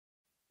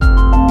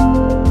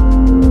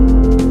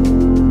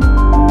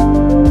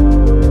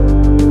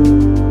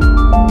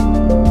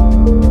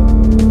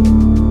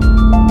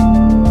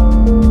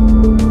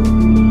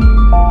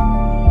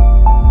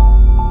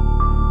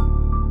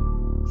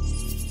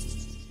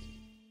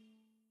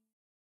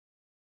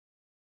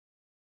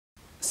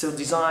So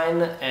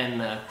design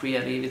and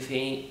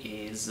creativity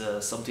is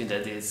something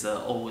that is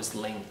always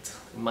linked.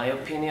 In my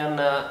opinion,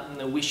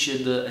 we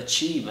should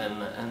achieve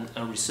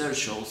and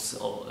research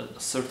also a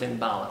certain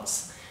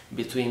balance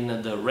between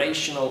the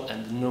rational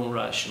and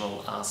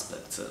non-rational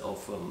aspects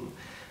of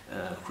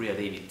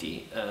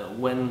creativity.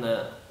 When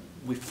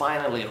we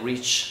finally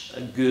reach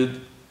a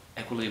good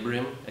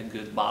equilibrium, a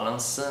good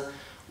balance,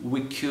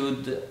 we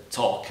could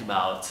talk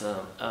about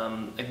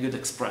a good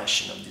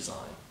expression of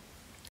design.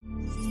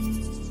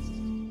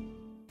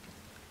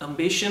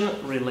 Ambition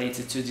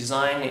related to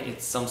design,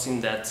 it's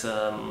something that,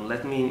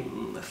 let me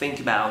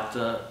think about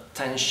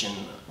tension,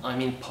 I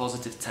mean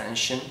positive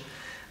tension,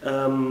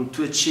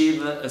 to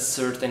achieve a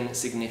certain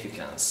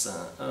significance.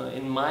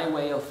 In my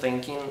way of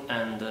thinking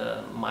and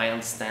my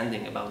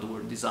understanding about the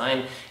word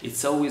design,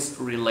 it's always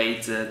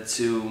related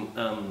to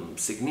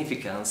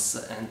significance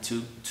and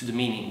to the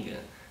meaning.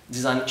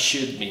 Design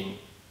should be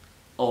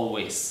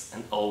always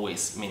and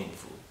always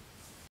meaningful.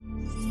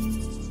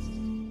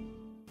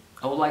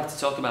 I would like to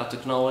talk about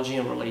technology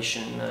in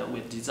relation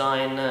with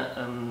design,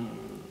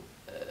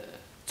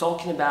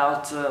 talking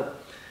about a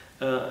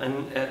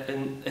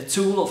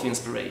tool of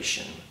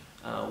inspiration.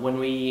 When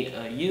we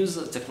use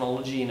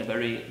technology in a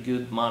very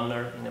good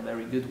manner, in a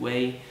very good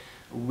way,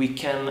 we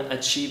can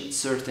achieve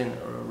certain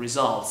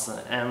results.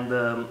 And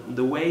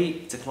the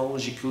way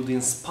technology could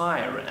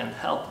inspire and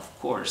help, of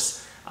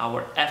course,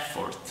 our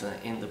effort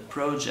in the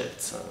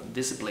project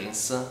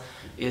disciplines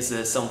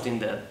is something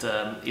that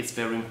is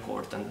very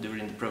important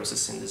during the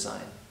process in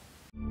design.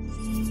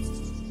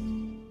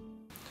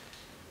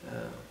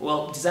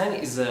 Well, design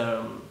is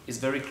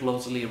very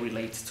closely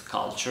related to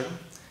culture.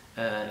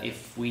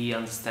 If we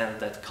understand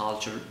that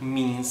culture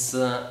means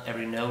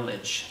every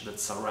knowledge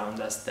that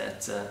surrounds us,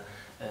 that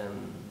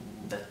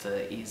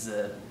is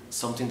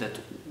something that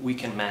we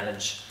can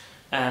manage,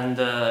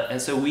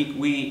 and so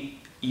we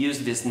use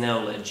this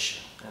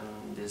knowledge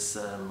and this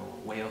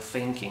way of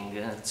thinking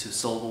to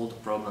solve all the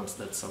problems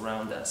that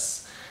surround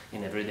us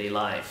in everyday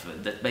life.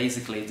 That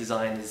basically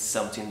design is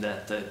something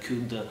that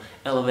could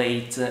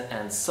elevate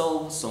and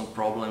solve some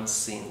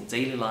problems in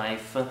daily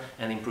life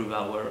and improve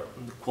our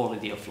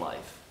quality of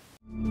life.